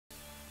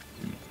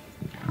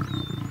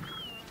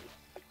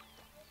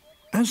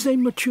As they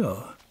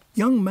mature,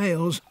 young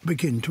males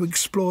begin to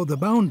explore the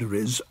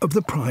boundaries of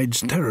the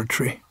pride's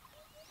territory.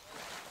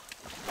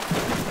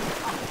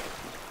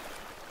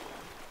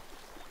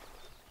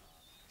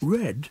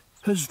 Red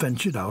has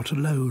ventured out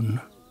alone.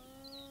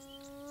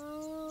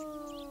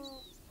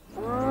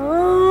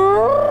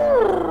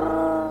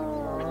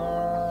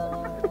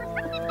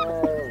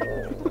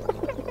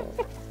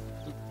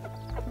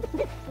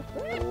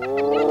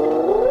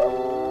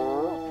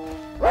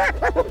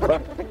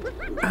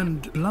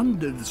 And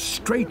blundered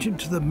straight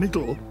into the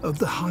middle of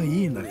the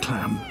hyena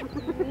clan.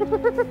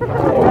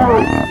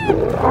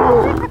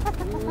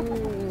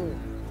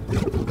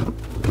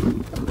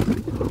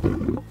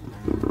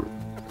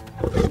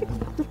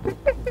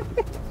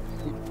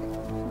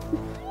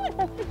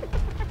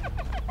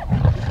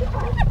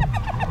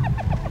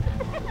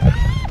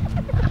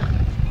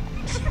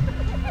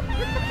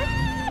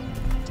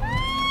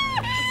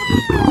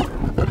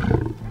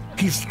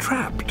 He's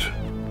trapped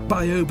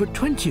by over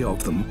 20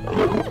 of them.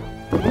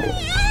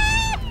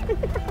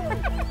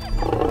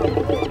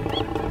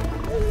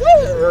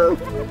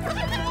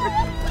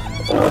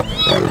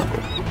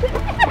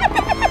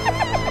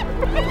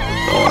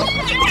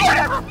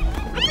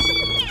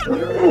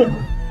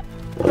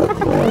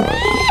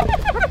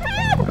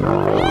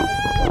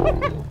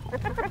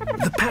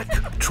 The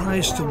pack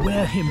tries to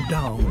wear him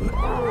down.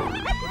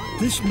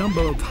 This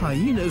number of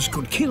hyenas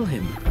could kill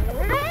him.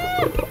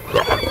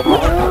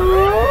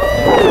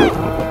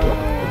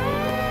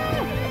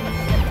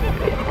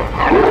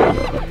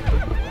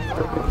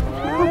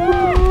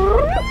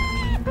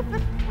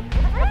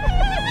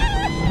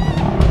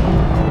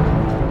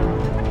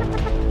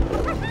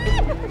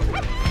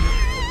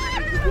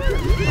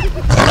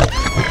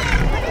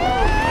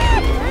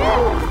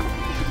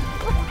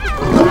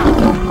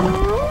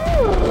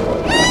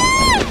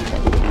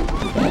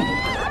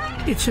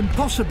 It's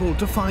impossible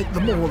to fight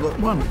them all at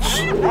once.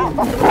 He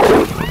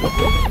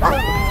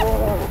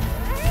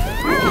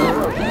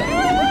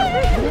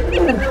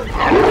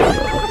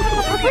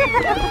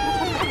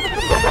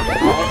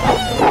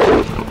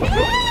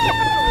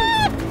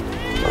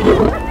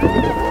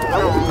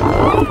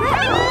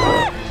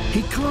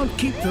can't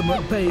keep them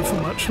at bay for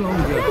much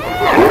longer.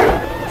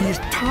 He's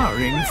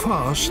tiring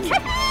fast.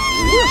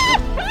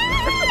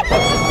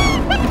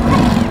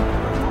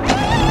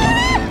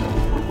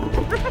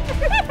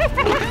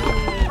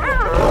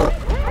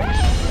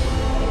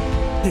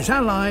 His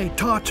ally,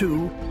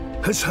 Tartu,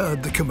 has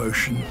heard the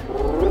commotion.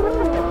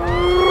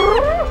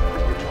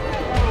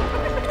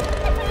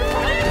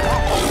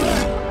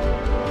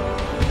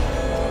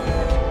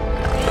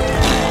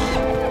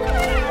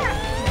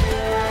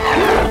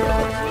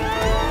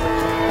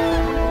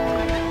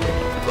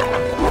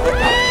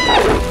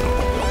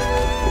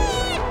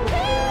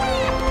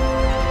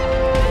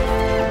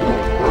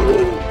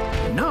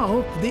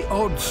 Now the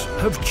odds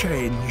have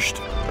changed.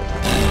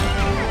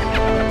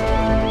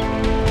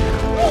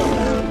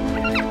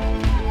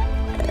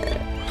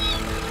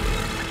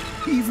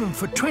 Even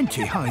for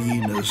 20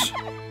 hyenas,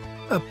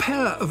 a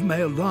pair of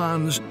male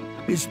lions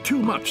is too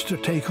much to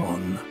take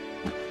on.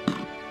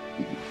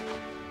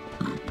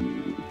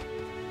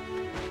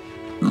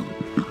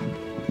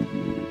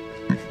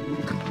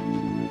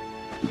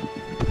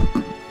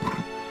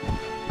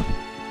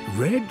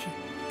 Red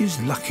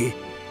is lucky.